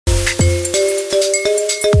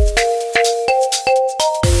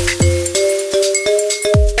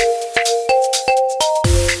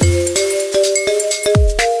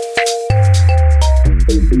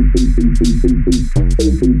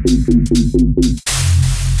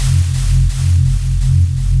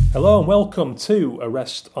Hello and welcome to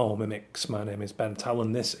Arrest All Mimics. My name is Ben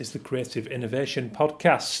Talon. This is the Creative Innovation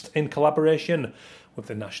Podcast in collaboration with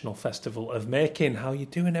the National Festival of Making. How are you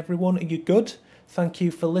doing, everyone? Are you good? Thank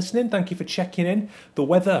you for listening. Thank you for checking in. The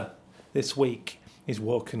weather this week is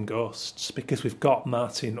woken ghosts because we've got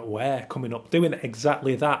Martyn Ware coming up doing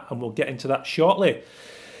exactly that, and we'll get into that shortly.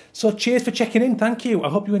 So cheers for checking in, thank you. I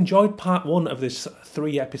hope you enjoyed part one of this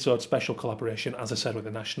 3-episode special collaboration, as I said, with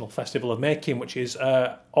the National Festival of Making, which is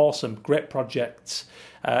awesome, great project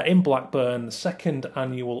in Blackburn, second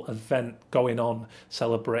annual event going on,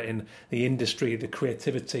 celebrating the industry, the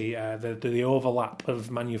creativity, the overlap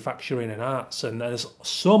of manufacturing and arts, and there's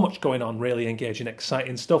so much going on, really engaging,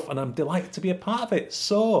 exciting stuff, and I'm delighted to be a part of it.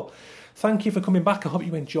 So thank you for coming back. I hope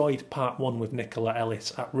you enjoyed part one with Nicola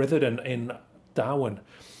Ellis at Ritherden in Darwen.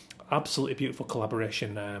 Absolutely beautiful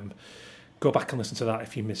collaboration. Go back and listen to that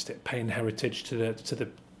if you missed it. Paying heritage to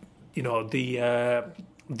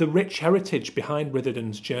the rich heritage behind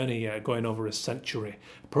Ritherden's journey, going over a century,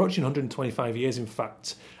 approaching 125 years, in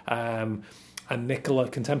fact. And Nicola,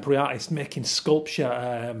 contemporary artist, making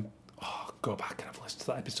sculpture. Go back and have a listen to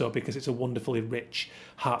that episode because it's a wonderfully rich,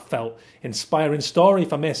 heartfelt, inspiring story,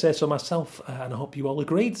 if I may say so myself, and I hope you all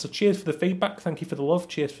agreed. So cheers for the feedback, thank you for the love,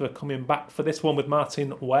 cheers for coming back for this one with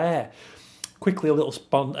Martyn Ware. Quickly, a little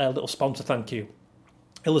sponsor thank you.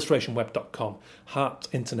 illustrationweb.com,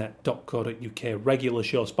 heartinternet.co.uk, regular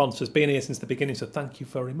show sponsors, been here since the beginning, so thank you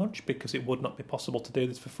very much, because it would not be possible to do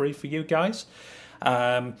this for free for you guys.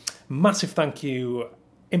 Massive thank you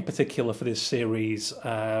in particular for this series,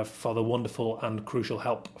 for the wonderful and crucial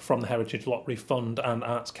help from the Heritage Lottery Fund and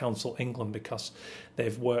Arts Council England, because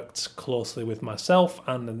they've worked closely with myself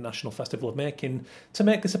and the National Festival of Making to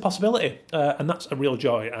make this a possibility. And that's a real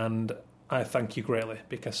joy, and I thank you greatly,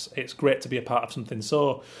 because it's great to be a part of something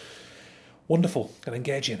so wonderful and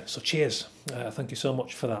engaging. So cheers. Thank you so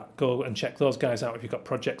much for that. Go and check those guys out if you've got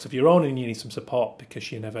projects of your own and you need some support, because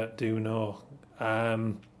you never do know.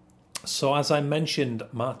 So as I mentioned,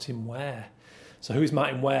 Martyn Ware. So who's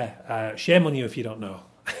Martyn Ware? Shame on you if you don't know.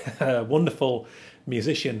 Wonderful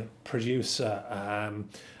musician, producer,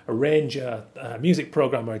 arranger, music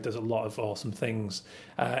programmer. He does a lot of awesome things.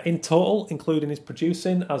 In total, including his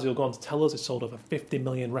producing, as he'll go on to tell us, he's sold over 50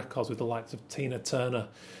 million records with the likes of Tina Turner,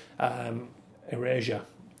 Erasure.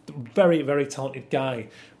 Very, very talented guy.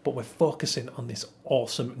 But we're focusing on this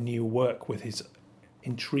awesome new work with his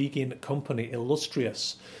intriguing company,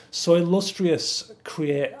 Illustrious. So Illustrious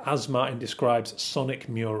create, as Martyn describes, sonic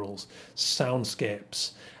murals,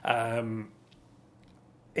 soundscapes.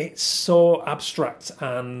 It's so abstract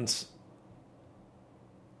and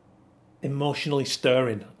emotionally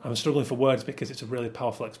stirring. I'm struggling for words because it's a really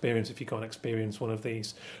powerful experience if you go and experience one of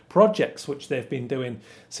these projects, which they've been doing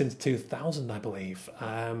since 2000, I believe.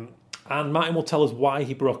 And Martyn will tell us why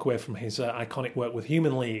he broke away from his iconic work with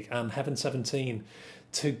Human League and Heaven 17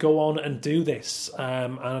 to go on and do this.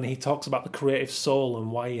 And he talks about the creative soul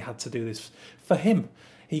and why he had to do this. For him,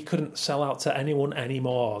 he couldn't sell out to anyone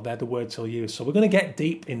anymore. They're the words he'll use. So we're going to get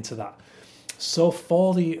deep into that. So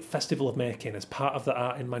for the Festival of Making, as part of the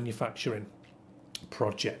Art in Manufacturing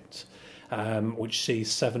project, which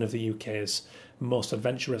sees 7 of the UK's most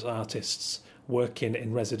adventurous artists working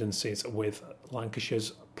in residencies with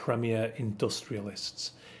Lancashire's premier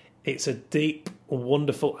industrialists. It's a deep,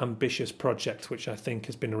 wonderful, ambitious project, which I think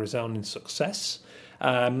has been a resounding success.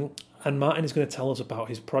 And Martyn is going to tell us about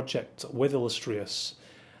his project with Illustrious.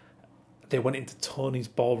 They went into Tony's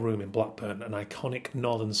Ballroom in Blackburn, an iconic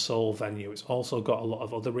Northern Soul venue. It's also got a lot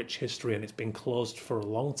of other rich history, and it's been closed for a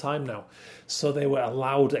long time now. So they were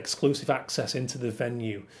allowed exclusive access into the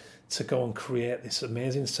venue to go and create this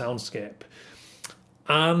amazing soundscape.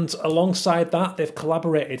 And alongside that, they've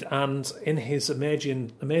collaborated, and in his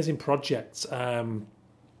amazing project,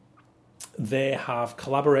 they have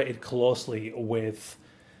collaborated closely with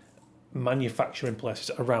manufacturing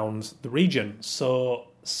places around the region. So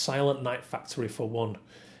Silent Night Factory, for one.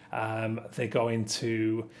 They go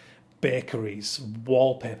into bakeries,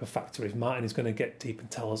 wallpaper factories. Martyn is going to get deep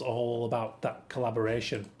and tell us all about that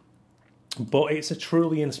collaboration. But it's a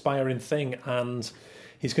truly inspiring thing, and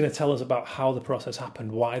he's going to tell us about how the process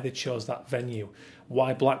happened, why they chose that venue,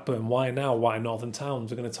 why Blackburn, why now, why Northern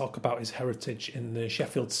Towns. We're going to talk about his heritage in the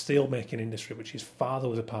Sheffield steelmaking industry, which his father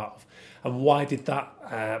was a part of, and why did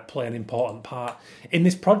that play an important part in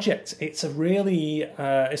this project. It's a real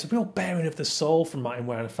bearing of the soul from Martyn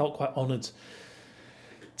Ware, and I felt quite honoured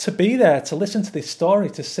to be there, to listen to this story,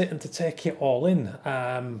 to sit and to take it all in.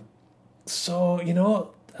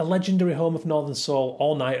 A legendary home of Northern Soul,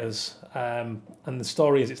 all-nighters, and the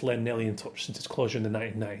story is it's lain nearly untouched since its closure in the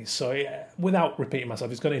 1990s. So without repeating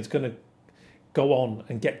myself, he's going to go on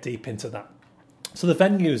and get deep into that. So the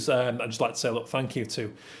venues, I'd just like to say, look, thank you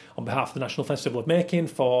to, on behalf of the National Festival of Making,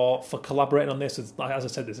 for collaborating on this. As I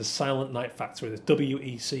said, there's a Silent Night Factory, there's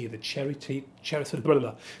WEC, the Cherry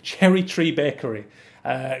Tree Bakery,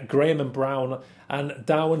 Graham and Brown, and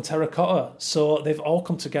Darwin Terracotta. So they've all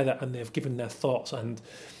come together and they've given their thoughts. And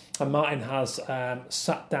Martyn has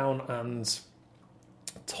sat down and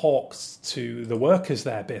talks to the workers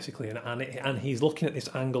there, basically, and he's looking at this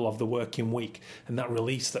angle of the working week and that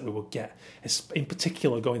release that we will get, in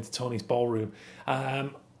particular going to Tony's Ballroom,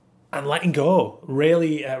 and letting go,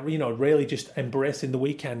 really, really just embracing the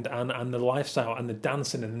weekend and the lifestyle and the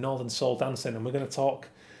dancing and the Northern Soul dancing. And we're going to talk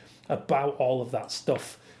about all of that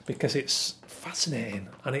stuff because it's fascinating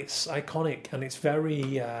and it's iconic and it's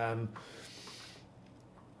very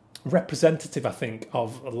representative, I think,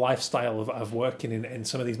 of a lifestyle of working in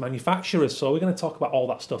some of these manufacturers. So we're going to talk about all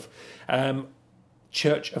that stuff.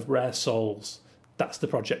 Church of Rare Souls, that's the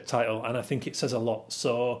project title, and I think it says a lot.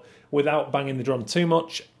 So without banging the drum too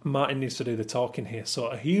much, Martyn needs to do the talking here. So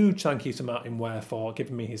a huge thank you to Martyn Ware for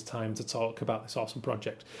giving me his time to talk about this awesome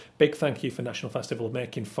project. Big thank you for National Festival of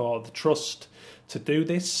Making for the trust to do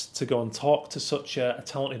this, to go and talk to such a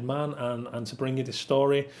talented man and to bring you this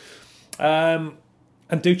story. And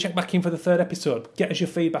do check back in for the third episode. Get us your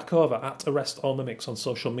feedback over at Arrest All Mimics on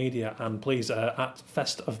social media, and please at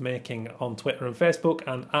Fest of Making on Twitter and Facebook,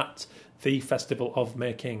 and at The Festival of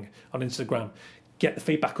Making on Instagram. Get the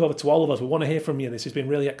feedback over to all of us. We want to hear from you. This has been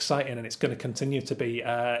really exciting, and it's going to continue to be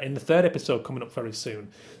in the third episode coming up very soon.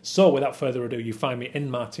 So without further ado, you find me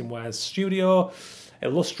in Martyn Ware's studio,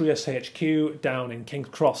 Illustrious HQ, down in King's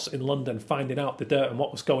Cross in London, finding out the dirt and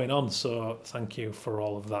what was going on. So thank you for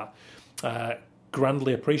all of that.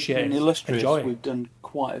 Grandly appreciated. In Illustrious, Enjoy. we've done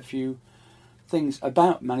quite a few things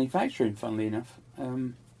about manufacturing, funnily enough.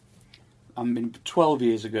 12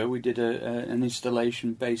 years ago, we did an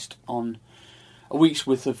installation based on a week's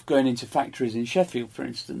worth of going into factories in Sheffield, for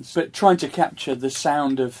instance, but trying to capture the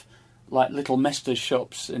sound of like little Mester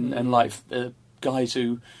shops and like guys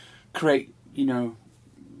who create,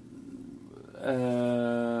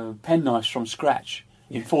 penknives from scratch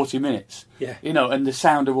in 40 minutes. Yeah. And the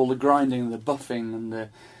sound of all the grinding and the buffing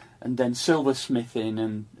and then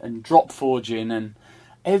silversmithing and drop forging and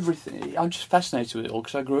everything. I'm just fascinated with it all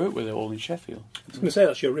because I grew up with it all in Sheffield. I was going to say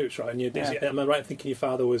that's your roots, right? And am I right in thinking your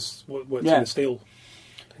father worked in the steel?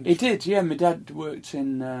 He did, yeah. My dad worked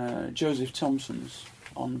in Joseph Thompson's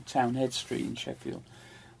on Townhead Street in Sheffield,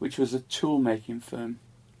 which was a tool-making firm,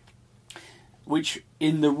 which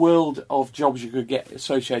in the world of jobs you could get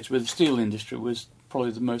associated with the steel industry was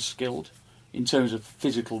probably the most skilled in terms of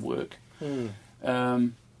physical work.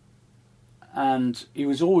 And he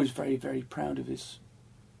was always very, very proud of his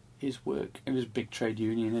work. He was a big trade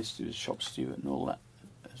unionist, he was shop steward and all that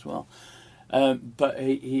as well. But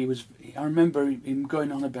he was, I remember him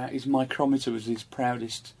going on about his micrometer was his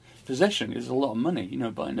proudest possession. It was a lot of money,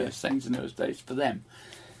 buying those things in those days for them.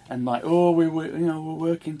 And like, we're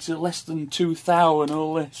working to less than 2 thou and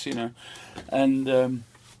all this,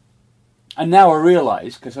 And now I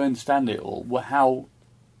realise, because I understand it all, how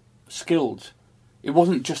skilled. It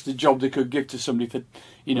wasn't just a job they could give to somebody for,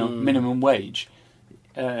 minimum wage,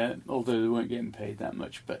 although they weren't getting paid that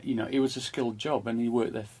much. But, it was a skilled job, and he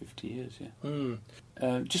worked there for 50 years,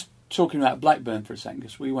 just talking about Blackburn for a second,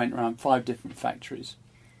 because we went around 5 different factories.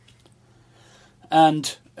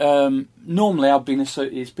 And normally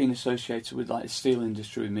it's been associated with like the steel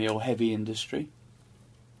industry with me, or heavy industry.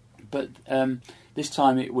 But this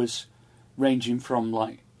time it was ranging from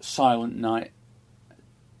like Silent Night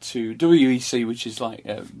to WEC, which is like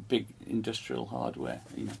a big industrial hardware,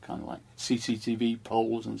 kind of like CCTV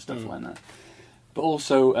poles and stuff like that. But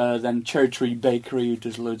also then Cherry Tree Bakery, who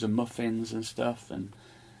does loads of muffins and stuff, and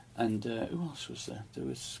who else was there? There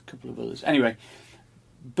was a couple of others. Anyway,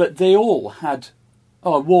 but they all had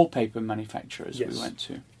wallpaper manufacturers. Yes. We went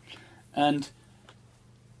to, and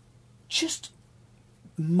just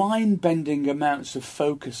mind-bending amounts of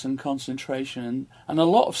focus and concentration and a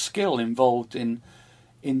lot of skill involved in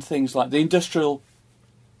things like the industrial,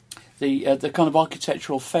 the kind of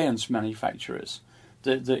architectural faience manufacturers,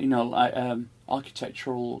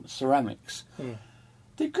 architectural ceramics.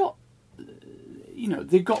 They've got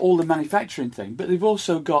all the manufacturing thing, but they've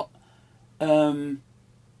also got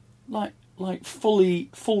like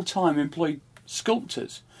full-time employed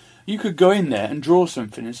sculptors. You could go in there and draw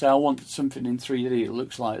something and say, I want something in 3D that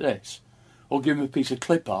looks like this. Or give them a piece of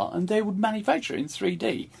clip art, and they would manufacture it in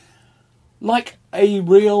 3D. Like a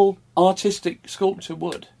real artistic sculptor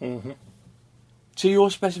would. Mm-hmm. To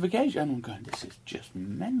your specification. And I'm going, this is just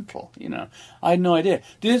mental, I had no idea.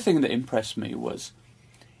 The other thing that impressed me was,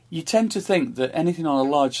 you tend to think that anything on a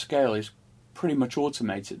large scale is pretty much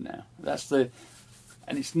automated now.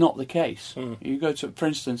 And it's not the case. You go to, for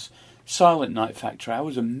instance, Silent Night Factory. I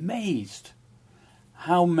was amazed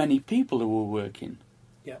how many people there were working,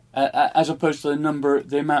 as opposed to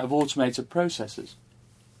the amount of automated processes.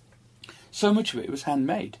 So much of it was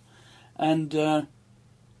handmade, and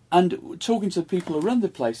talking to the people who run the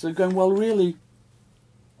place, they're going, well, really,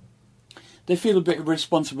 they feel a bit of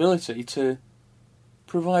responsibility to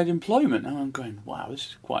provide employment. And I'm going, wow, this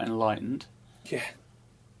is quite enlightened. Yeah.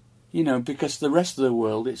 You know, because the rest of the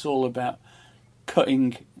world, it's all about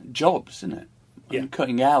cutting jobs, isn't it? Yeah. And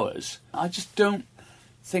cutting hours. I just don't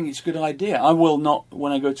think it's a good idea. I will not,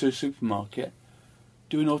 when I go to a supermarket,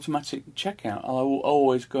 do an automatic checkout. I will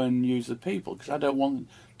always go and use the people because I don't want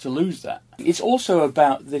to lose that. It's also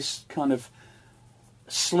about this kind of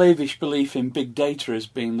slavish belief in big data as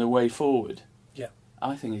being the way forward. Yeah.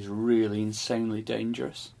 I think is really insanely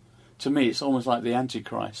dangerous. To me, it's almost like the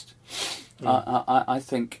Antichrist. I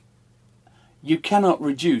think you cannot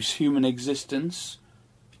reduce human existence,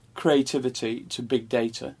 creativity to big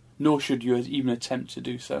data, nor should you even attempt to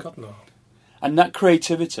do so. God, no. And that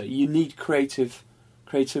creativity, you need creativity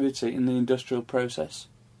in the industrial process,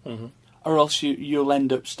 or else you'll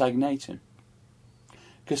end up stagnating.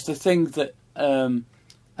 Because the thing that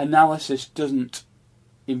analysis doesn't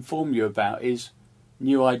inform you about is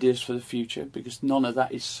new ideas for the future, because none of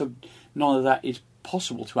that is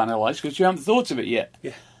possible to analyse because you haven't thought of it yet.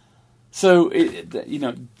 Yeah. So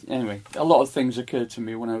anyway, a lot of things occurred to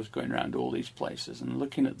me when I was going around all these places and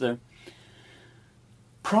looking at the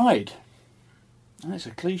pride. And it's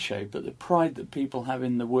a cliche, but the pride that people have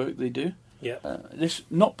in the work they do. Yeah. This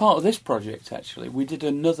not part of this project actually. We did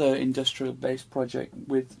another industrial-based project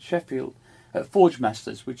with Sheffield at Forge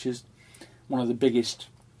Masters, which is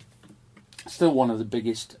still one of the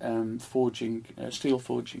biggest steel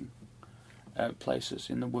forging places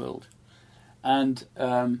in the world. And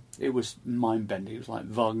it was mind-bending. It was like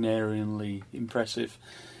Wagnerianly impressive.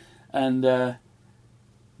 And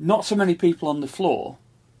not so many people on the floor.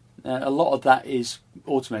 A lot of that is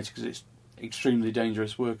automated because it's extremely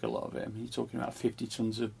dangerous work, a lot of it. I mean, you're talking about 50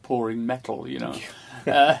 tons of pouring metal, you know,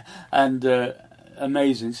 and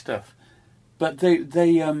amazing stuff. But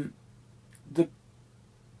the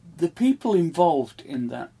people involved in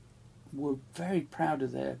that were very proud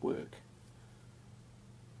of their work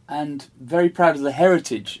and very proud of the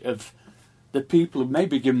heritage of the people who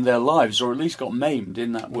maybe given their lives or at least got maimed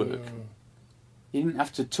in that work. You didn't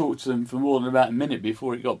have to talk to them for more than about a minute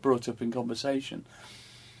before it got brought up in conversation.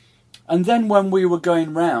 And then when we were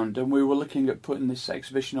going round and we were looking at putting this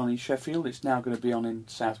exhibition on in Sheffield, it's now going to be on in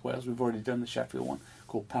South Wales. We've already done the Sheffield one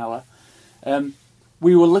called Power.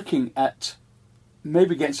 We were looking at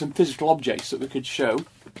maybe getting some physical objects that we could show.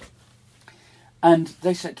 And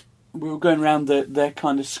they said we were going around their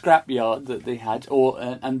kind of scrapyard that they had,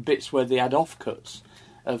 and bits where they had offcuts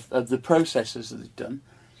of the processes that they'd done.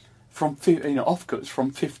 Offcuts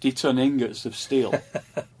from 50-ton ingots of steel,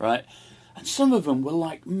 right? And some of them were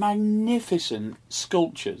like magnificent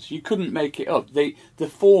sculptures. You couldn't make it up. The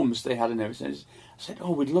forms they had and everything. I said,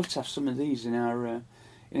 "Oh, we'd love to have some of these in our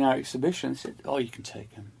exhibition." I said, "Oh, you can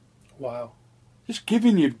take them." Wow! Just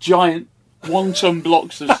giving you giant 1-ton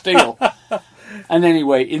blocks of steel. And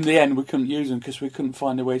anyway, in the end, we couldn't use them because we couldn't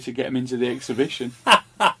find a way to get them into the exhibition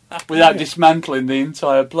without dismantling the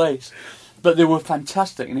entire place. But they were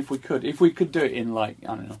fantastic, and if we could do it in, like,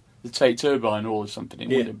 I don't know, the Tate Turbine Hall or something, it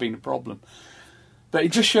wouldn't have been a problem. But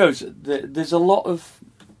it just shows that there's a lot of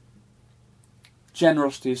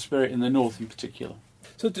generosity of spirit in the North in particular.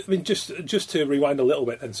 So, I mean, just to rewind a little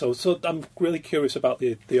bit, and so I'm really curious about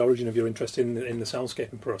the origin of your interest in the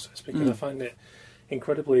soundscaping process, because I find it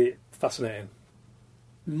incredibly fascinating.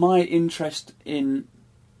 My interest in,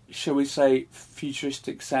 shall we say,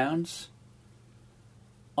 futuristic sounds,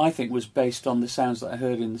 I think was based on the sounds that I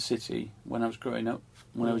heard in the city when I was growing up,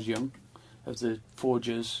 when I was young, of the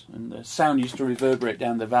forgers, and the sound used to reverberate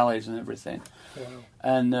down the valleys and everything. Wow.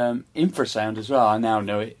 And infrasound as well, I now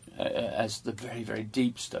know it as the very, very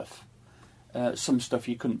deep stuff. Some stuff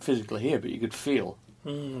you couldn't physically hear, but you could feel.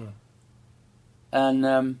 And,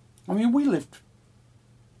 I mean, we lived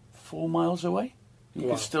 4 miles away. You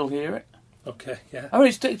could still hear it. Okay, yeah. I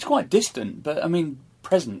mean, it's quite distant, but, I mean,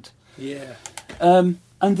 present. Yeah.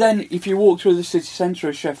 And then, if you walk through the city centre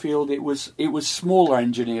of Sheffield, it was smaller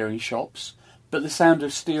engineering shops, but the sound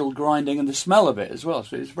of steel grinding and the smell of it as well.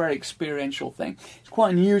 So it's a very experiential thing. It's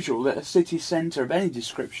quite unusual that a city centre of any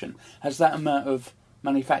description has that amount of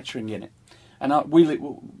manufacturing in it. And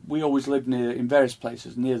we always lived in various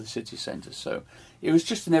places near the city centre, so it was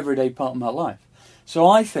just an everyday part of my life. So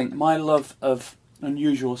I think my love of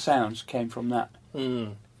unusual sounds came from that.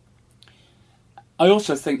 Mm. I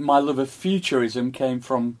also think my love of futurism came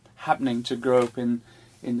from happening to grow up in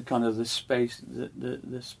the kind of the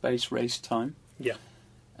space race time. Yeah.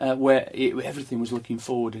 Where everything was looking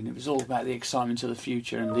forward, and it was all about the excitement of the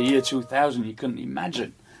future. And the year 2000, you couldn't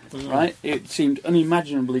imagine, right? It seemed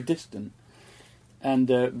unimaginably distant and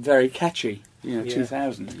very catchy.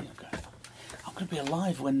 2000. I'm going to be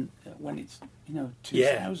alive when it's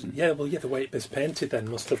 2000. Yeah. Well, the way it was painted then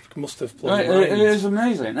must have blown Right, your it mind. was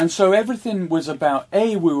amazing. And so everything was about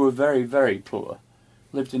we were very, very poor,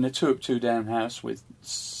 lived in a 2-up 2-down house with.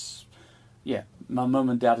 My mum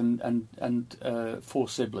and dad and 4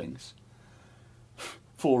 siblings,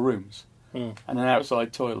 4 rooms, and an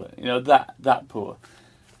outside toilet. That poor.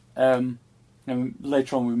 And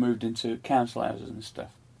later on, we moved into council houses and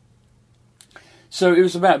stuff. So it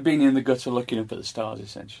was about being in the gutter, looking up at the stars,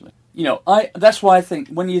 essentially. That's why I think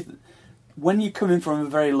when you come in from a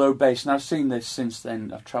very low base, and I've seen this since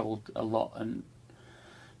then. I've travelled a lot and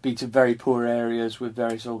been to very poor areas with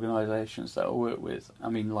various organisations that I work with. I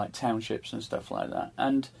mean, like townships and stuff like that.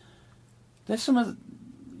 And there's some of,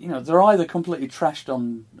 they're either completely trashed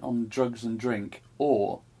on drugs and drink,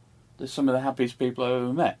 or they're some of the happiest people I've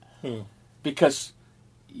ever met. Because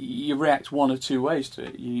you react one or two ways to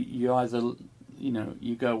it. You either,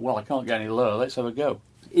 you go, well, I can't get any lower, let's have a go.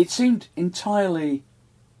 It seemed entirely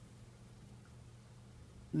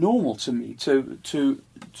normal to me to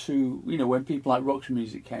when people like rock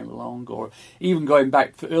music came along, or even going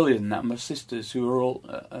back earlier than that, my sisters, who were all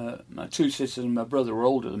my 2 sisters and my brother were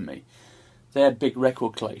older than me, they had big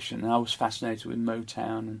record collection, and I was fascinated with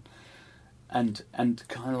Motown and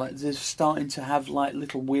kind of like they're starting to have like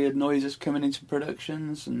little weird noises coming into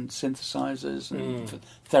productions and synthesizers and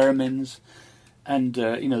theremins and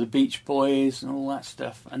the Beach Boys and all that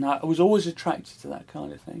stuff, and I was always attracted to that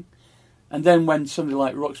kind of thing. And then when somebody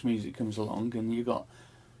like Rock's music comes along, and you got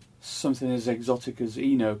something as exotic as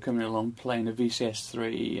Eno coming along playing a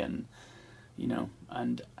VCS3,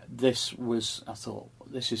 and this was, I thought,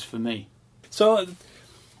 this is for me. So,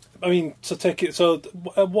 I mean, to take it. So,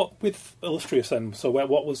 what with Illustrious then? So,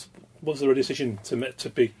 what was there a decision to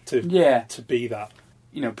be that?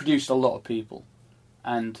 Produced a lot of people,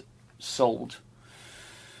 and sold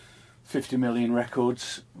 50 million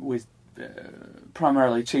records with.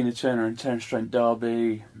 Primarily Tina Turner and Terence Trent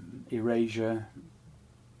D'Arby, Erasure,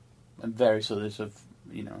 and various others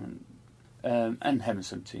and Heaven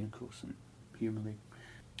 17, of course, and Human League.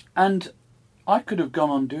 And I could have gone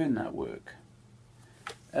on doing that work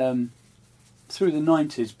through the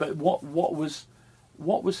 90s, but what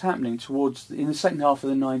was happening in the second half of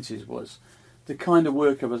the 90s was the kind of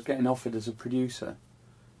work I was getting offered as a producer,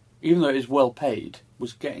 even though it was well paid,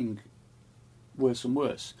 was getting worse and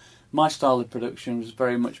worse. My style of production was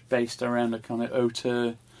very much based around a kind of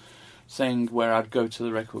auteur thing where I'd go to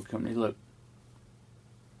the record company, look,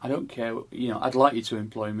 I don't care, I'd like you to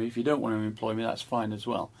employ me. If you don't want to employ me, that's fine as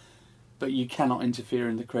well. But you cannot interfere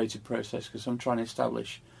in the creative process because I'm trying to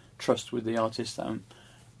establish trust with the artist that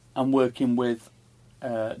I'm working with.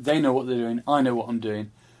 They know what they're doing, I know what I'm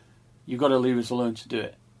doing. You've got to leave us alone to do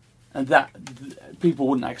it. And that, people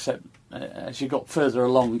wouldn't accept. As you got further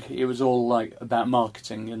along, it was all like about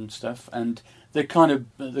marketing and stuff, and the kind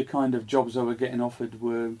of jobs I were getting offered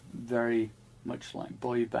were very much like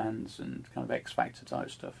boy bands and kind of X Factor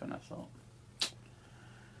type stuff. And I thought,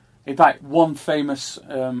 in fact, one famous,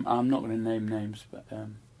 I'm not going to name names, but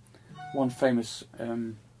one famous,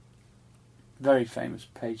 very famous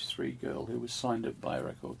page 3 girl who was signed up by a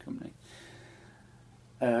record company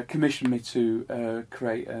commissioned me to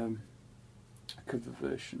create a cover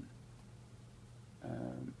version.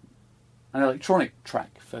 An electronic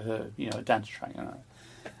track for her, a dance track. And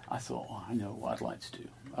I thought, I know what I'd like to do.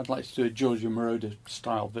 I'd like to do a Giorgio Moroder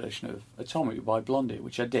style version of Atomic by Blondie,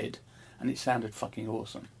 which I did, and it sounded fucking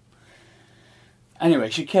awesome. Anyway,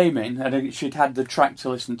 she came in, and she'd had the track to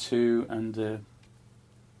listen to, and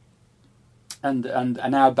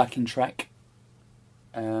an hour backing track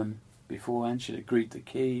beforehand. She'd agreed the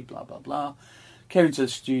key, blah blah blah. Came into the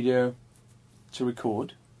studio to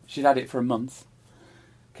record. She'd had it for a month.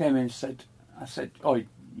 Came in and said, oh,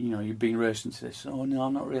 you've been rehearsing to this. Oh, no,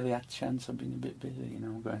 I've not really had a chance. I've been a bit busy,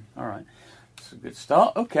 I'm going, all right, it's a good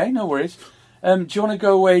start. Okay, no worries. Do you want to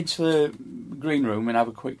go away to the green room and have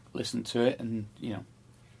a quick listen to it? And,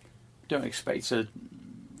 don't expect to,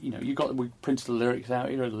 we printed the lyrics out,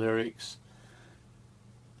 here are the lyrics.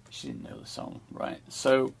 She didn't know the song, right?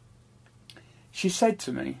 So she said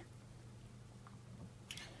to me,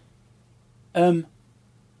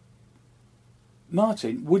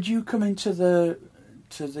 Martyn, would you come into the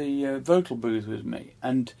vocal booth with me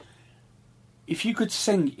and if you could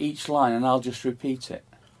sing each line and I'll just repeat it.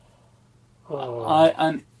 Oh.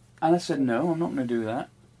 And I said, no, I'm not going to do that.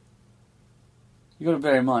 You've got to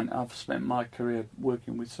bear in mind, I've spent my career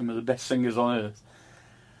working with some of the best singers on earth.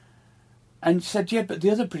 And she said, yeah, but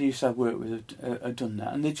the other producers I've worked with have done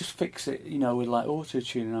that. And they just fix it, with like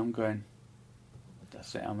auto-tune. And I'm going,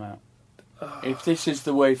 that's it, I'm out. If this is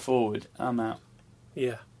the way forward, I'm out.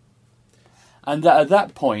 Yeah. And at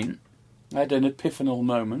that point, I had an epiphanal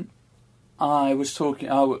moment. I was talking,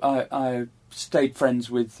 I stayed friends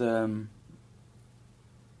with Vince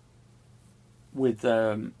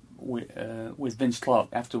Clarke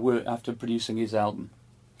after producing his album.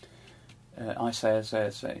 I say,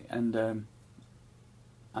 and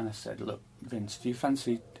I said, look, Vince, do you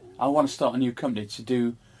fancy? I want to start a new company to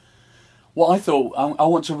do what I thought. I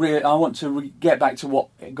want to get back to what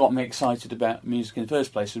got me excited about music in the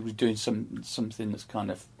first place. It was doing something that's kind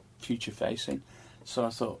of future facing. So I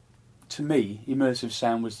thought, to me, immersive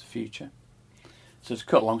sound was the future. So to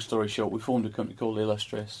cut a long story short, we formed a company called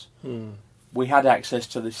Illustrious. We had access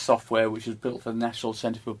to this software which was built for the National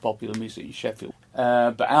Centre for Popular Music in Sheffield.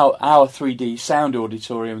 But our 3D sound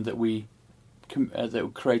auditorium that we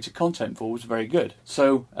created content for was very good.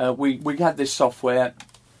 So we had this software.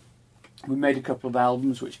 We made a couple of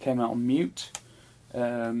albums which came out on mute.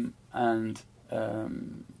 And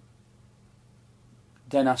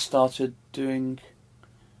then I started doing...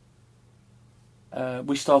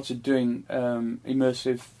 we started doing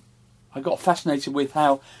immersive... I got fascinated with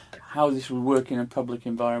how this would work in a public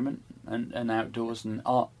environment and outdoors and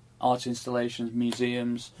art installations,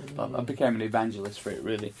 museums. I became an evangelist for it,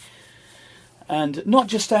 really. And not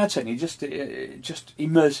just our technique, just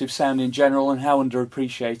immersive sound in general and how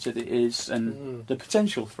underappreciated it is and the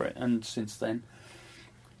potential for it. And since then,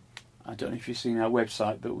 I don't know if you've seen our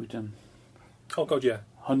website, but we've done... Oh, God, yeah.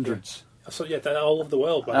 Hundreds. Yeah. So, yeah, they're all over the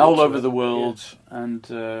world. All over the world, and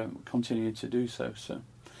continuing to do so. So,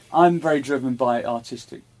 I'm very driven by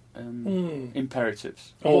artistic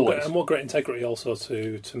imperatives. Always. And what great integrity also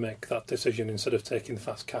to make that decision instead of taking the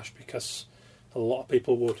fast cash, because a lot of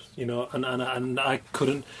people would, and I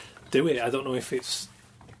couldn't do it. I don't know if it's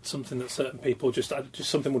something that certain people just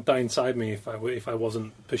something would die inside me if I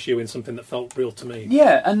wasn't pursuing something that felt real to me.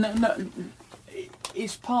 Yeah, and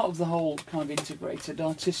it's part of the whole kind of integrated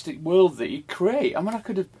artistic world that you create. I mean, I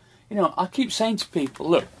could have, I keep saying to people,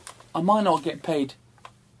 look, I might not get paid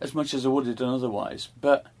as much as I would have done otherwise,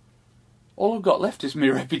 but all I've got left is my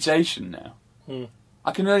reputation now.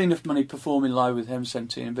 I can earn enough money performing live with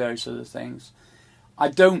M17 and various other things. I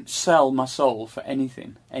don't sell my soul for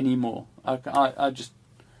anything anymore.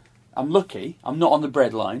 I'm lucky. I'm not on the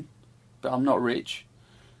breadline, but I'm not rich.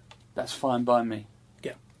 That's fine by me.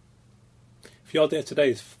 Yeah. If your day today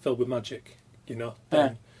is filled with magic,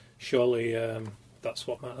 then surely that's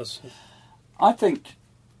what matters. I think,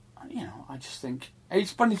 I just think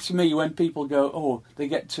it's funny to me when people go, oh, they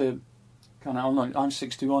get to kind of, I'm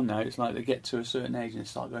 61 now. It's like they get to a certain age and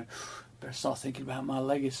start going, better start thinking about my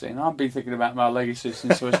legacy. And I've been thinking about my legacy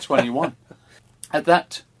since I was 21. At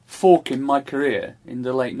that fork in my career in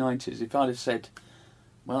the late 90s, if I'd have said,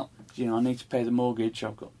 well, I need to pay the mortgage,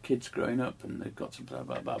 I've got kids growing up and they've got to blah,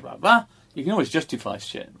 blah, blah, blah, blah, you can always justify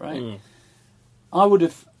shit, right? I would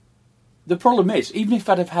have... The problem is, even if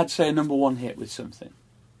I'd have had, say, a number one hit with something,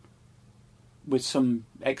 with some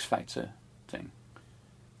X Factor thing,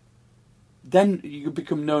 then you could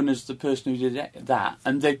become known as the person who did that,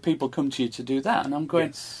 and people come to you to do that. And I'm going,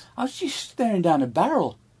 yes. I was just staring down a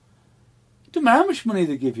barrel. It doesn't matter how much money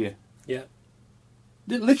they give you. Yeah.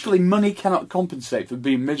 Literally, money cannot compensate for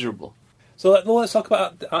being miserable. So let's talk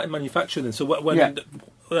about art and manufacturing then. So why did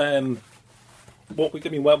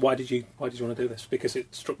you want to do this? Because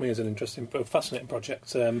it struck me as an interesting, fascinating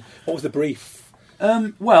project. What was the brief?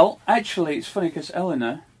 Well, actually, it's funny because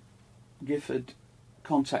Eleanor Gifford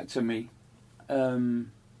contacted me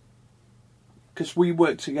because we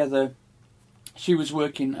worked together. She was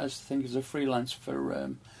working as a freelance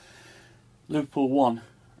for Liverpool One,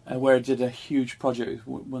 where I did a huge project,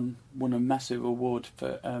 won a massive award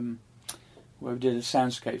for where we did a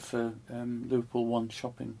soundscape for Liverpool One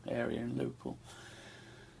shopping area in Liverpool.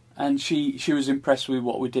 And she was impressed with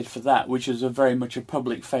what we did for that, which is very much a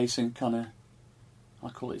public-facing kind of, I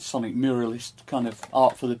call it sonic muralist kind of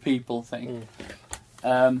art for the people thing.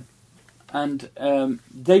 And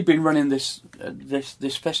they've been running this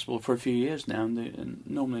festival for a few years now, and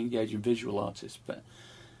normally engage in visual artists, but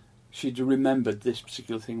she'd remembered this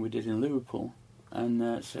particular thing we did in Liverpool,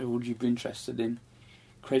 and said, would you be interested in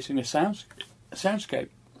creating a soundscape?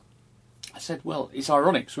 I said, well, it's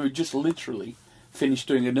ironic, so we just literally finished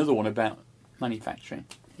doing another one about manufacturing,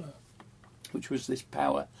 which was this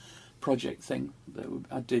power project thing that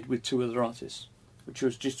I did with 2 other artists, which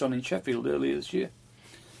was just on in Sheffield earlier this year.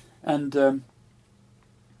 And I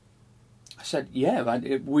said, yeah,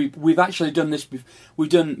 we've actually done this. We've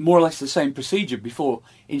done more or less the same procedure before.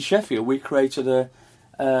 In Sheffield, we created a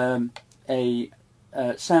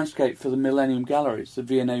soundscape for the Millennium Galleries, the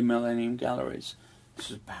V&A Millennium Galleries. This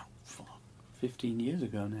is about 15 years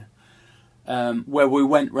ago now, where we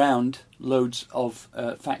went round loads of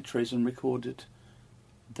factories and recorded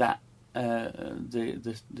that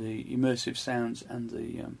the immersive sounds and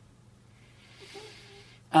the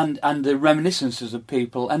and the reminiscences of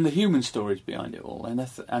people and the human stories behind it all,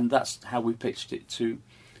 and that's how we pitched it to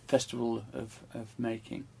Festival of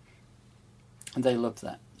Making, and they loved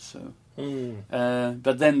that. So,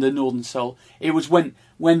 but then the Northern Soul. It was when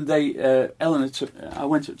they Eleanor took. I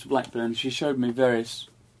went up to Blackburn and she showed me various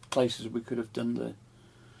places we could have done the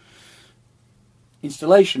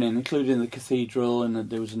installation in, including the cathedral, and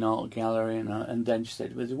there was an art gallery, and then she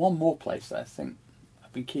said, "There's one more place that I think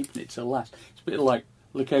I've been keeping it till last." It's a bit like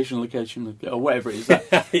location, or whatever it is.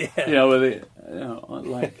 That, yeah.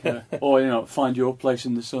 Or find your place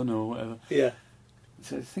in the sun or whatever. Yeah.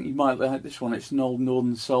 So I think you might like this one. It's an old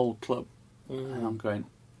Northern Soul club, and I'm going.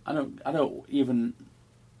 I don't even.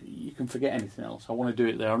 You can forget anything else. I want to do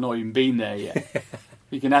it there. I've not even been there yet.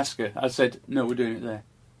 You can ask her. I said, no, we're doing it there.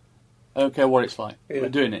 I don't care what it's like. Yeah. We're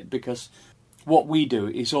doing it because what we do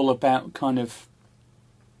is all about kind of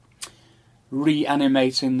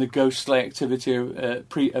reanimating the ghostly activity of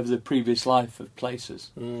the previous life of places.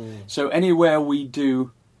 So anywhere we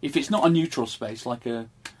do, if it's not a neutral space like an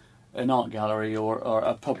art gallery or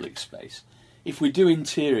a public space, if we do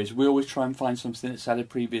interiors, we always try and find something that's had a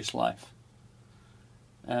previous life,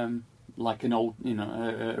 like an old,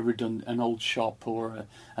 an old shop or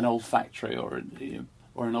an old factory or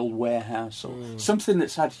an old warehouse or something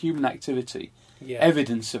that's had human activity. Yeah.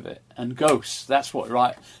 Evidence of it and ghosts. That's what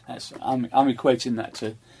I'm equating that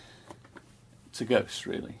to ghosts,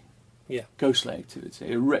 really. Yeah, ghostly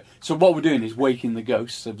activity. So what we're doing is waking the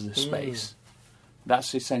ghosts of the space.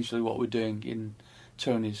 That's essentially what we're doing in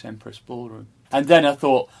Tony's Empress Ballroom. And then I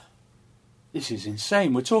thought, this is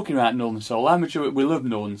insane. We're talking about Northern Soul. How much we love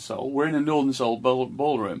Northern Soul. We're in a Northern Soul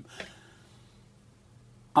ballroom.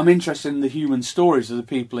 I'm interested in the human stories of the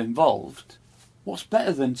people involved. What's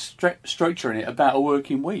better than structuring it about a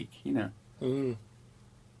working week,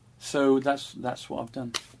 So that's what I've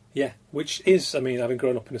done. Yeah, which is, having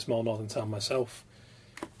grown up in a small northern town myself,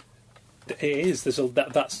 it is. That's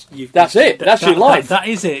it. That's your life. That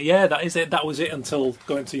is it. Yeah, that is it. That was it until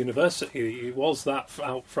going to university. It was that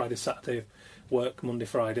out Friday, Saturday, work Monday,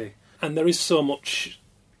 Friday, and there is so much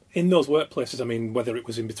in those workplaces. Whether it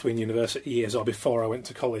was in between university years or before I went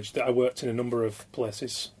to college, that I worked in a number of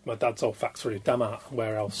places. My dad's old factory, Damart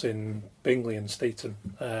warehouse in Bingley and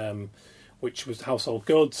Steeton, which was household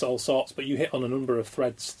goods, all sorts. But you hit on a number of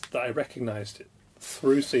threads that I recognised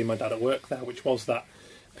through seeing my dad at work there, which was that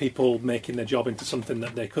people making their job into something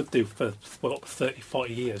that they could do for 30,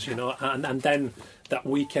 40 years, and then that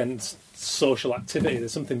weekend social activity,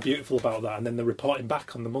 there's something beautiful about that, and then the reporting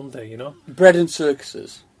back on the Monday, Bread and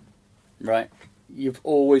circuses. Right, there's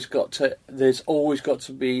always got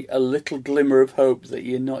to be a little glimmer of hope that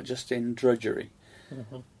you're not just in drudgery,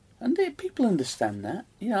 and people understand that.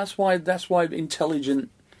 That's why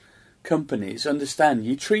intelligent companies understand.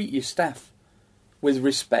 You treat your staff with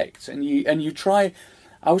respect, and you try.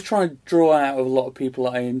 I was trying to draw out of a lot of people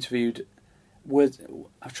that I interviewed. I was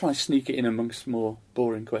trying to sneak it in amongst more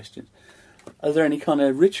boring questions. Are there any kind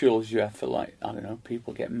of rituals you have for,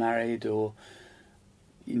 people get married or?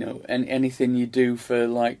 And anything you do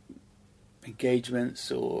for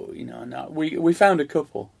engagements or no. We found a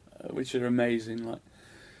couple which are amazing.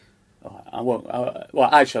 I'll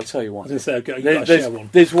tell you one. I was going to say, you got to share one.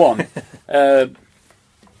 There's one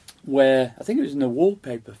where I think it was in a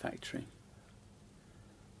wallpaper factory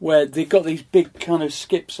where they got these big kind of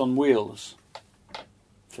skips on wheels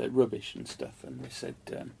for rubbish and stuff, and they said.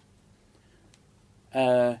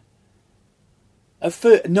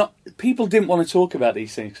 People didn't want to talk about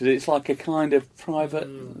these things because it's like a kind of private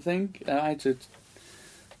thing. I had to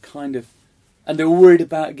and they were worried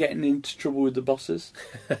about getting into trouble with the bosses.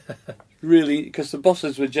 Really, because the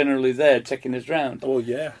bosses were generally there taking us round. Oh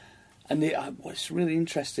yeah. And what's really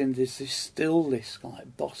interesting is there's still this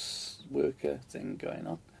boss worker thing going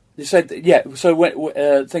on. They said that, So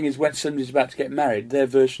when thing is, when somebody's about to get married, their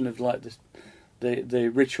version of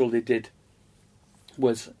the ritual they did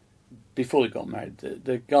was. Before they got married,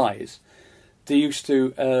 the guys, they used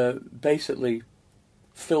to basically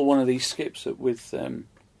fill one of these skips up with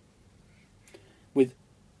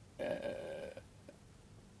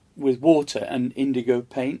water and indigo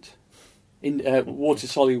paint, in water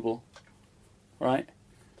soluble, right?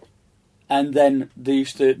 And then they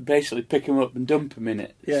used to basically pick them up and dump them in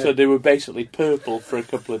it. Yeah. So they were basically purple for a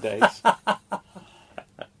couple of days.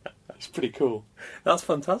 It's pretty cool. That's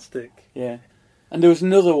fantastic. Yeah. And there was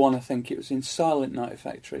another one, I think it was in Silent Night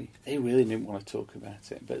Factory. They really didn't want to talk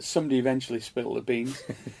about it, but somebody eventually spilled the beans.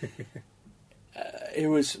 It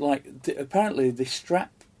was like, apparently they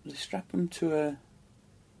strap them to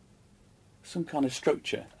some kind of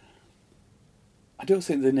structure. I don't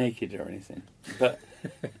think they're naked or anything, but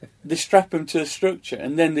they strap them to a structure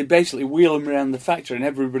and then they basically wheel them around the factory and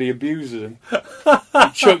everybody abuses them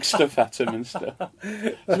and chuck stuff at them and stuff.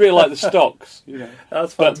 It's a bit like the stocks, you know.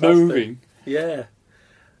 That's fantastic. But moving. Yeah.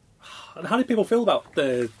 And how did people feel about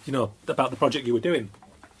the project you were doing?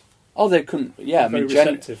 Oh, they couldn't. Yeah, very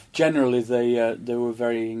receptive. Generally they were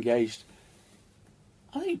very engaged.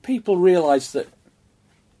 I think people realise that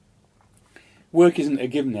work isn't a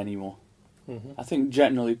given anymore. Mm-hmm. I think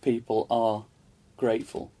generally people are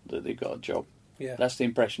grateful that they got a job. Yeah, that's the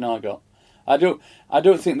impression I got. I don't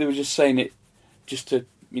think they were just saying it just to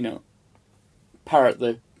parrot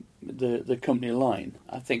the company line.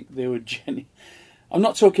 I think they were genuine. I'm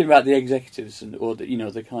not talking about the executives or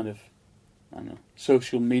the kind of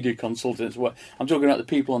social media consultants. I'm talking about the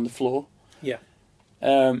people on the floor. Yeah.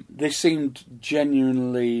 They seemed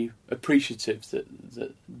genuinely appreciative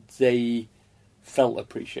that they felt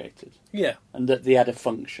appreciated. Yeah. And that they had a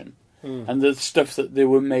function. Mm. And the stuff that they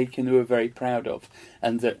were making they were very proud of.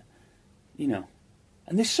 And that, and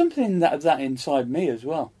there's something of that inside me as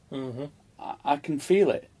well. Mm-hmm. I can feel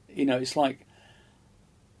it. It's like,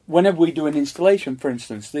 whenever we do an installation, for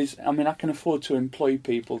instance, I can afford to employ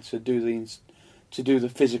people to do the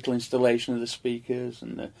physical installation of the speakers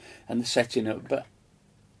and the setting up, but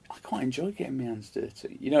I quite enjoy getting my hands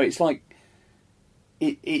dirty. It's like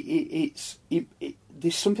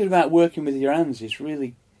there's something about working with your hands is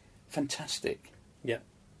really fantastic. Yeah,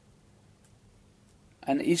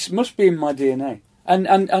 and it must be in my DNA. And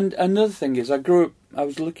another thing is, I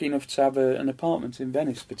was lucky enough to have an apartment in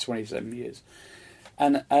Venice for 27 years.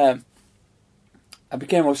 And I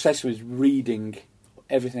became obsessed with reading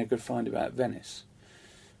everything I could find about Venice,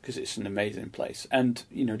 because it's an amazing place. And,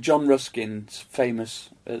 John Ruskin's famous,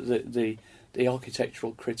 the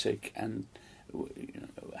architectural critic, and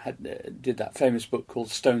did that famous book called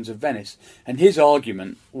Stones of Venice. And his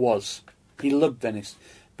argument was, he loved Venice,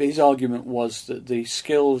 but his argument was that the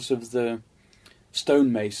skills of the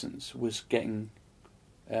stonemasons was getting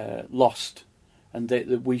lost, and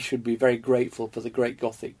that we should be very grateful for the great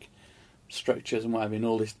Gothic structures and what have you, and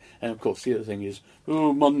all this. And of course, the other thing is,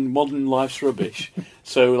 modern life's rubbish.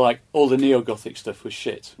 So, like, all the neo-Gothic stuff was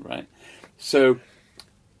shit, right? So,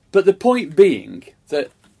 but the point being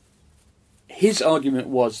that his argument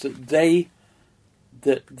was that the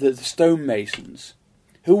stonemasons,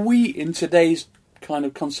 who we in today's kind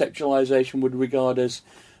of conceptualization would regard as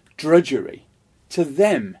drudgery, to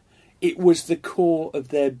them, it was the core of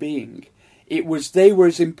their being. They were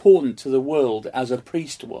as important to the world as a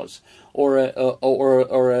priest was, or a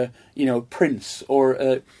prince, or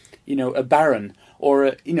a baron,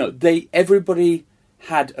 or everybody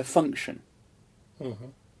had a function. Mm-hmm.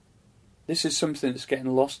 This is something that's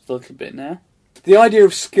getting lost a little bit now. The idea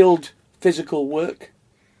of skilled physical work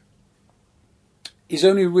is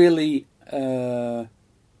only really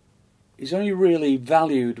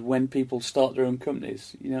valued when people start their own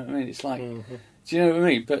companies. You know what I mean? It's like. Mm-hmm. Do you know what I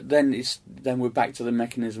mean? But then we're back to the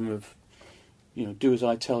mechanism of, do as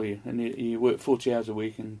I tell you, and you work 40 hours a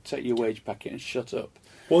week and take your wage packet and shut up.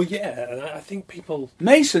 Well, yeah, I think people...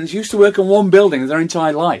 Masons used to work on one building their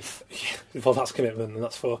entire life. Yeah. Well, that's commitment and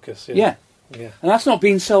that's focus. Yeah. And that's not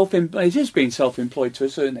being self-employed. It is being self-employed to a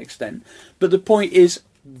certain extent. But the point is,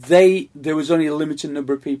 there was only a limited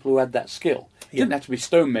number of people who had that skill. It didn't have to be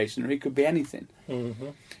stonemasonry, it could be anything. Mm-hmm.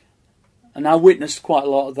 And I witnessed quite a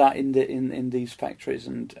lot of that in these factories,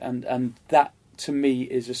 and that to me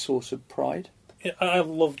is a source of pride. Yeah, I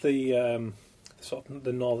love the sort of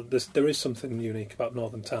the northern. There is something unique about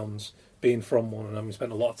northern towns being from one, and I've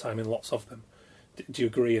spent a lot of time in lots of them. Do you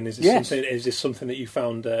agree? And is this something that you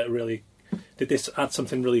found really? Did this add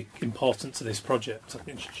something really important to this project?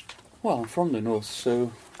 Well, I'm from the north,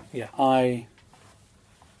 so yeah, I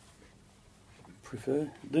prefer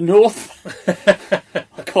the north.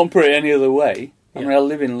 I can't put it any other way. I mean, I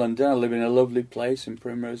live in London. I live in a lovely place in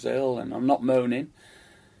Primrose Hill, and I'm not moaning.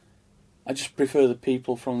 I just prefer the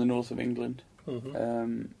people from the north of England.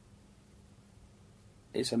 Mm-hmm.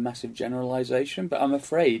 It's a massive generalisation, but I'm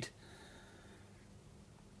afraid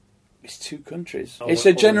it's two countries. It's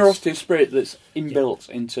a generosity of spirit that's inbuilt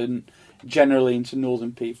into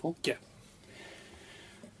northern people. Yeah.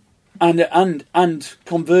 And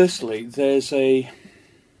conversely, there's a,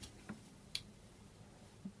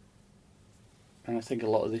 and I think a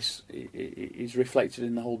lot of this is reflected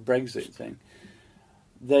in the whole Brexit thing.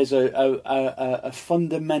 There's a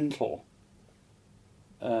fundamental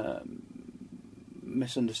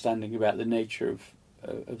misunderstanding about the nature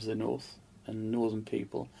of the North and Northern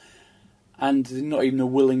people, and not even a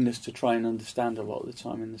willingness to try and understand a lot of the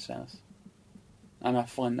time in the South. And I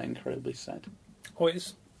find that incredibly sad. Oh, it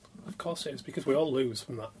is. Of course it is, because we all lose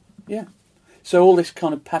from that. Yeah. So all this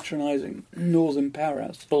kind of patronising Northern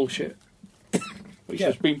powerhouse bullshit, which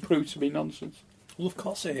has been proved to be nonsense. Well, of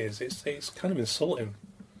course it is. It's kind of insulting.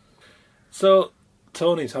 So,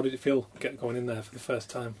 Tony's, how did it feel going in there for the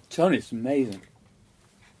first time? Tony's amazing.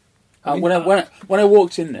 I mean, when I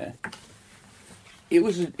walked in there, it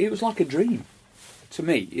was like a dream to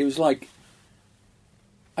me. It was like,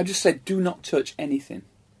 I just said, do not touch anything.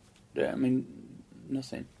 I mean,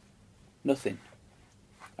 nothing.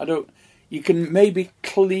 You can maybe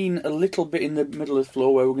clean a little bit in the middle of the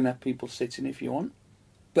floor where we're going to have people sitting if you want.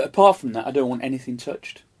 But apart from that, I don't want anything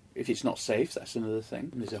touched. If it's not safe, that's another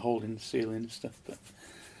thing. There's a hole in the ceiling and stuff. But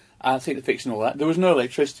I think they're fixing all that. There was no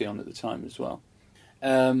electricity on at the time as well.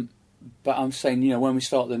 But I'm saying, when we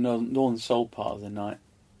start the Northern Soul part of the night,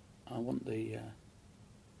 I want the,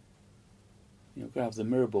 got to have the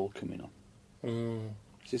mirror ball coming on.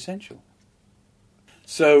 It's essential.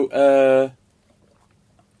 So,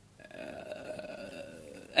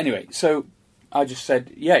 anyway, so I just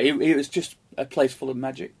said, it was just a place full of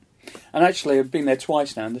magic. And actually, I've been there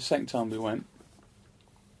twice now, and the second time we went,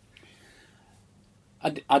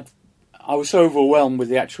 I was so overwhelmed with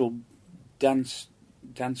the actual dance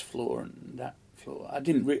floor and that floor. I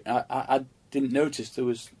didn't notice there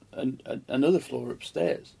was another floor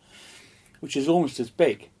upstairs, which is almost as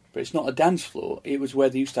big, but it's not a dance floor. It was where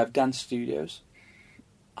they used to have dance studios.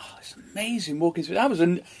 Oh, it's amazing walking through. That was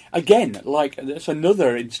that's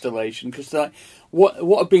another installation, because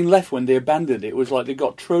what had been left when they abandoned it was like they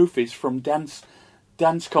got trophies from dance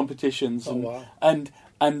competitions and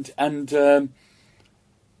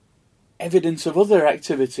evidence of other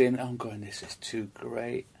activity. And I'm going, this is too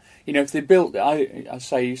great. If they built, I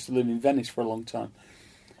used to live in Venice for a long time,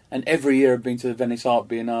 and every year I've been to the Venice Art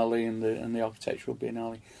Biennale and the Architectural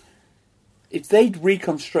Biennale. If they'd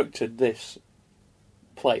reconstructed this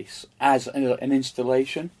place as an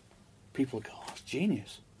installation, people would go, oh, it's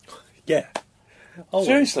genius. Yeah. Always.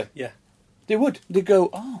 Seriously. Yeah. They would. They'd go,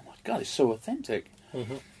 oh my God, it's so authentic.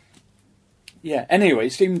 Mm-hmm. Yeah. Anyway,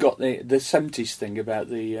 it's even got the 70s thing about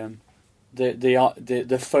the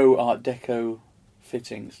faux Art Deco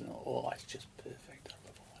fittings. Oh, it's just perfect. I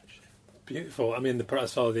love all that shit. Beautiful. I mean, I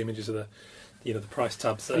saw the images of the price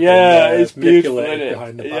tabs that it's beautiful, manipulated isn't it?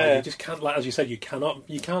 behind the bag. Yeah. You just can't, as you said, you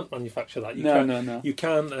can't manufacture that. No. You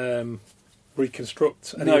can't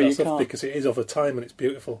reconstruct any No, of that you stuff can't. because it is of a time and it's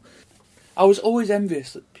beautiful. I was always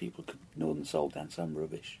envious that people could Northern Soul dance on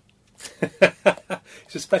rubbish.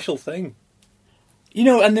 It's a special thing.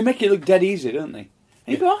 And they make it look dead easy, don't they?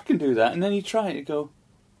 And you go, I can do that. And then you try it and you go,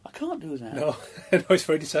 I can't do that. No, it's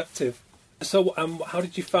very deceptive. So, how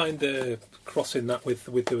did you find crossing that with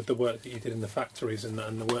the work that you did in the factories and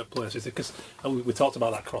the workplaces? Because we talked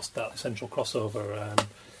about that essential crossover.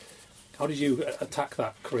 How did you attack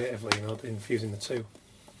that creatively? Infusing the two.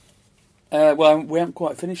 Well, we haven't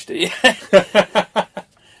quite finished it yet.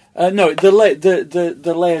 No,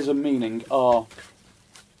 the layers of meaning are.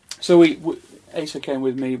 So Asa came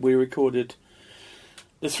with me. We recorded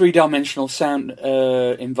the 3-dimensional sound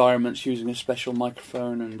environments using a special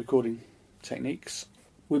microphone and recording techniques.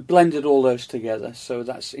 We blended all those together, so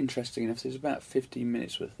that's interesting enough. There's about 15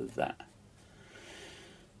 minutes worth of that.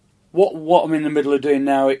 What I'm in the middle of doing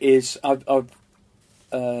now is I've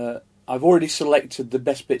already selected the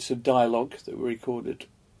best bits of dialogue that were recorded.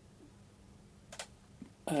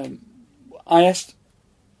 I asked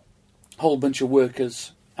a whole bunch of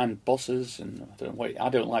workers and bosses, and I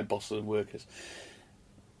don't like bosses and workers,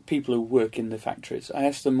 people who work in the factories. I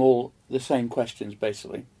asked them all the same questions,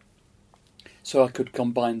 basically, so I could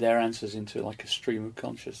combine their answers into like a stream of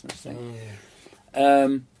consciousness thing.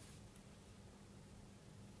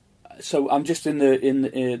 So I'm just in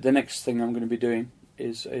the next thing I'm going to be doing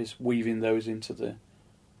is weaving those into the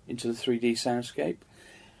 3D soundscape.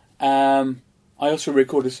 I also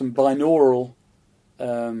recorded some binaural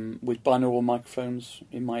with binaural microphones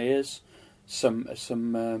in my ears, some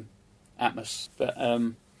Atmos,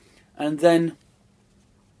 and then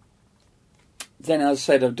as I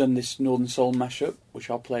said, I've done this Northern Soul mashup, which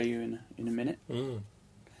I'll play you in a minute.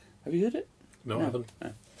 Have you heard it? No, I haven't.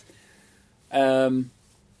 No.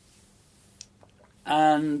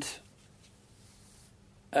 And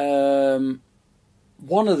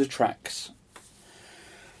one of the tracks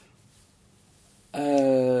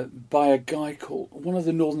by a guy called, one of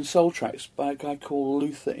the Northern Soul tracks by a guy called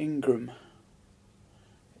Luther Ingram.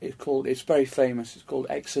 It's very famous. It's called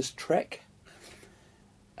Excess Trek.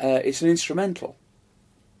 It's an instrumental,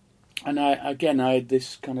 and I had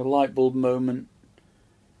this kind of light bulb moment.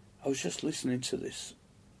 I was just listening to this.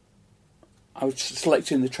 I was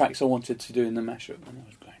selecting the tracks I wanted to do in the mashup, and I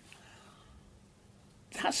was going,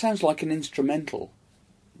 that sounds like an instrumental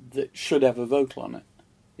that should have a vocal on it.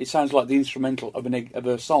 It sounds like the instrumental of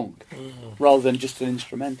a song, rather than just an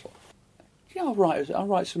instrumental. Yeah, I'll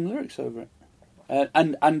write some lyrics over it,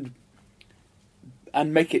 and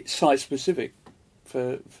make it site specific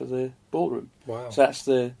for the ballroom. Wow! So that's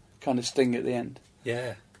the kind of sting at the end.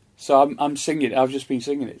 Yeah. So I'm singing it. I've just been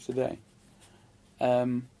singing it today,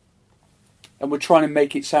 and we're trying to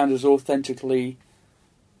make it sound as authentically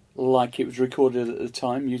like it was recorded at the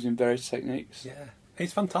time, using various techniques. Yeah.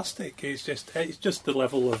 It's fantastic. It's just the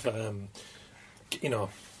level of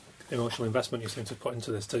emotional investment you seem to put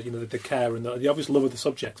into this. To the care and the obvious love of the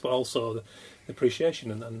subject, but also the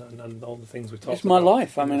appreciation and all the things we talked about. It's my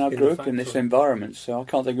life. I mean, I grew up in this environment, so I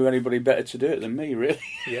can't think of anybody better to do it than me, really.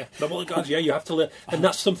 Yeah. No, well, God, yeah, you have to live, and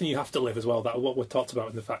that's something you have to live as well. That what we talked about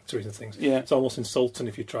in the factories and things. Yeah. It's almost insulting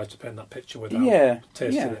if you try to paint that picture without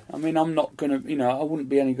tasting it. I mean, I'm not going to, I wouldn't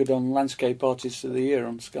be any good on Landscape Artist of the Year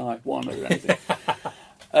on Sky One or anything.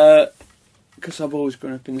 Because I've always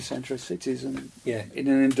grown up in the centre of cities and in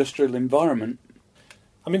an industrial environment.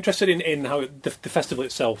 I'm interested in how the festival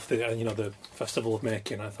itself, the Festival of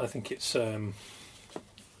Making. I think it's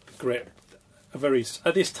great.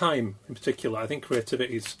 At this time in particular, I think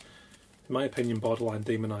creativity is, in my opinion, borderline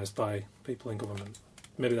demonised by people in government.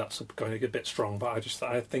 Maybe that's going a bit strong, but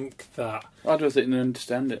I think that I don't think they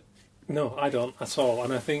understand it. No, I don't at all.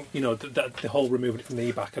 And I think, the whole removing it from the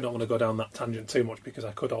e-back, I don't want to go down that tangent too much because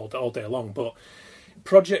I could all day long. But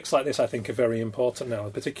projects like this, I think, are very important now,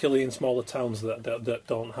 particularly in smaller towns that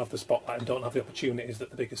don't have the spotlight and don't have the opportunities that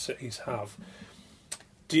the bigger cities have.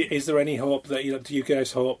 Is there any hope that, do you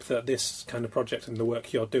guys hope that this kind of project and the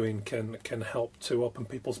work you're doing can help to open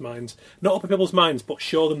people's minds? Not open people's minds, but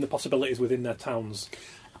show them the possibilities within their towns?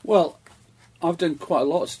 Well, I've done quite a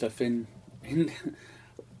lot of stuff in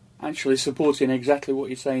actually supporting exactly what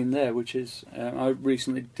you're saying there, which is I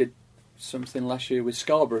recently did something last year with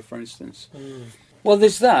Scarborough, for instance. Well,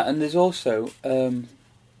 there's that, and there's also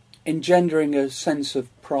engendering a sense of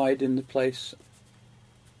pride in the place,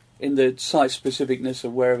 in the site-specificness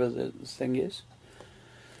of wherever the thing is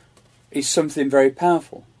something very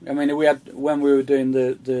powerful. I mean, when we were doing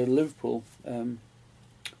the Liverpool,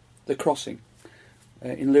 the crossing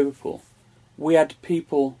in Liverpool, we had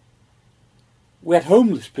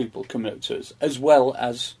homeless people coming up to us, as well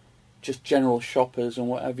as just general shoppers and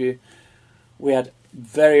what have you. We had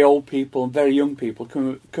very old people and very young people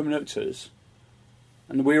coming up to us.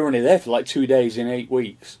 And we were only there for like 2 days in 8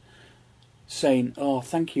 weeks, saying, "Oh,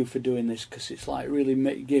 thank you for doing this, because it's like really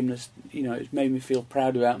giving us, it's made me feel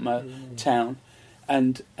proud about my town."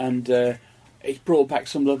 And it's brought back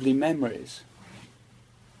some lovely memories.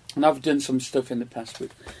 And I've done some stuff in the past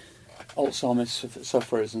with Alzheimer's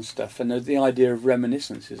sufferers and stuff, and the idea of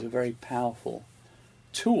reminiscence is a very powerful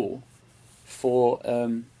tool for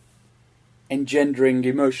engendering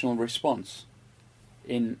emotional response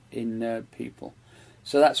in people.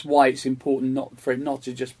 So that's why it's important for it not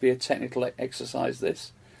to just be a technical exercise.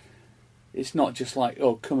 It's not just like,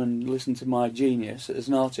 oh, come and listen to my genius as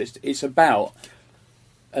an artist. It's about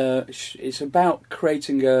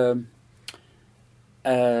creating a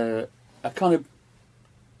kind of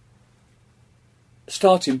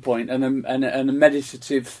starting point and a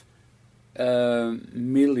meditative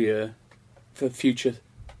milieu for future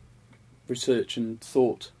research and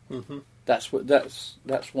thought. Mm-hmm. That's what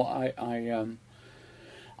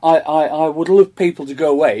I would love people to go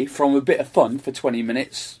away from a bit of fun for 20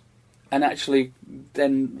 minutes and actually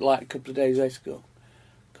then, like a couple of days later, go,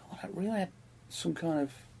 God, I really had some kind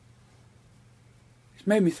of... It's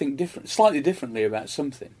made me think slightly differently about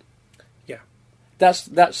something. Yeah. That's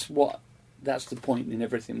the point in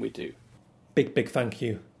everything we do. Big thank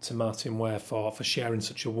you to Martyn Ware for sharing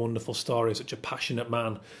such a wonderful story, such a passionate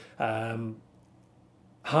man.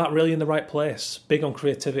 Heart really in the right place. Big on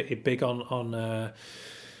creativity, big on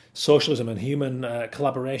socialism and human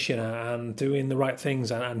collaboration and doing the right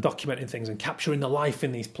things and documenting things and capturing the life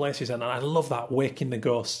in these places. And I love that, Waking the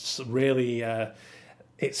Ghosts. Really,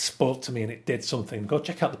 it spoke to me and it did something. Go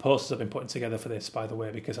check out the posters I've been putting together for this, by the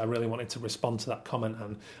way, because I really wanted to respond to that comment,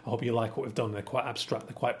 and I hope you like what we've done. They're quite abstract,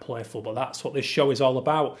 they're quite playful, but that's what this show is all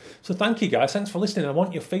about. So thank you, guys. Thanks for listening. I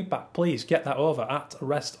want your feedback. Please get that over at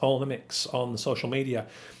Arrest All Mimics on social media,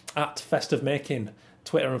 at Festive Making,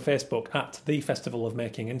 Twitter and Facebook, at The Festival of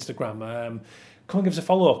Making, Instagram. Come and give us a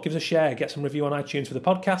follow, give us a share, get some review on iTunes for the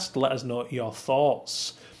podcast. Let us know your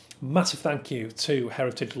thoughts. Massive thank you to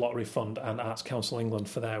Heritage Lottery Fund and Arts Council England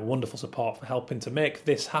for their wonderful support for helping to make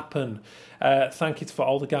this happen. Thank you for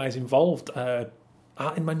all the guys involved.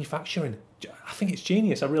 Art in manufacturing. I think it's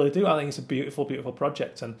genius. I really do. I think it's a beautiful, beautiful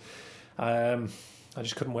project. And I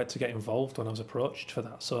just couldn't wait to get involved when I was approached for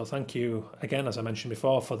that. So thank you again, as I mentioned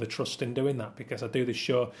before, for the trust in doing that, because I do this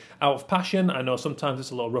show out of passion. I know sometimes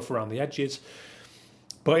it's a little rough around the edges.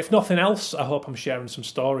 But if nothing else, I hope I'm sharing some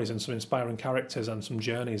stories and some inspiring characters and some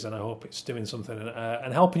journeys, and I hope it's doing something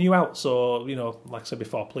and helping you out. So, like I said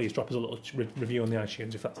before, please drop us a little review on the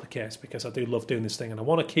iTunes if that's the case, because I do love doing this thing and I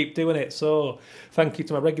want to keep doing it. So thank you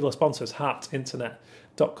to my regular sponsors, Hat Internet,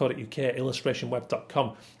 .co.uk,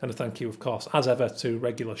 illustrationweb.com, and a thank you, of course, as ever, to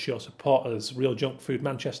regular show supporters, Real Junk Food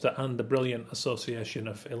Manchester and the brilliant Association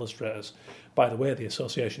of Illustrators. By the way, the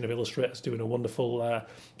Association of Illustrators doing a wonderful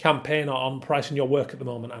campaign on pricing your work at the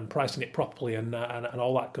moment and pricing it properly and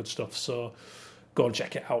all that good stuff. So go and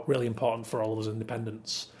check it out. Really important for all of us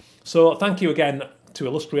independents. So thank you again to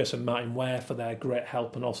Illustrious and Martyn Ware for their great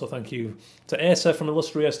help, and also thank you to Asa from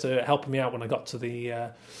Illustrious to helping me out when I got to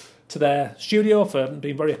their studio, for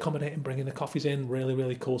being very accommodating, bringing the coffees in. Really,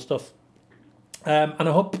 really cool stuff. And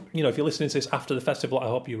I hope, if you're listening to this after the festival, I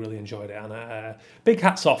hope you really enjoyed it. And big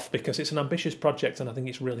hats off, because it's an ambitious project and I think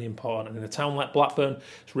it's really important. And in a town like Blackburn,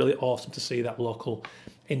 it's really awesome to see that local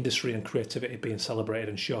industry and creativity being celebrated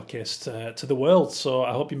and showcased to the world. So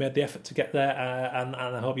I hope you made the effort to get there, and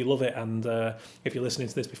I hope you love it. And if you're listening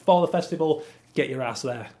to this before the festival, get your ass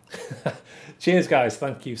there. Cheers, guys.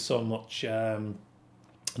 Thank you so much.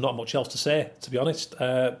 Not much else to say, to be honest.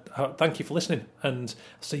 Thank you for listening, and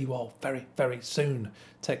I'll see you all very, very soon.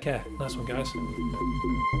 Take care. Nice one,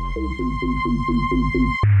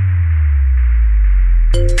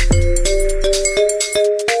 guys.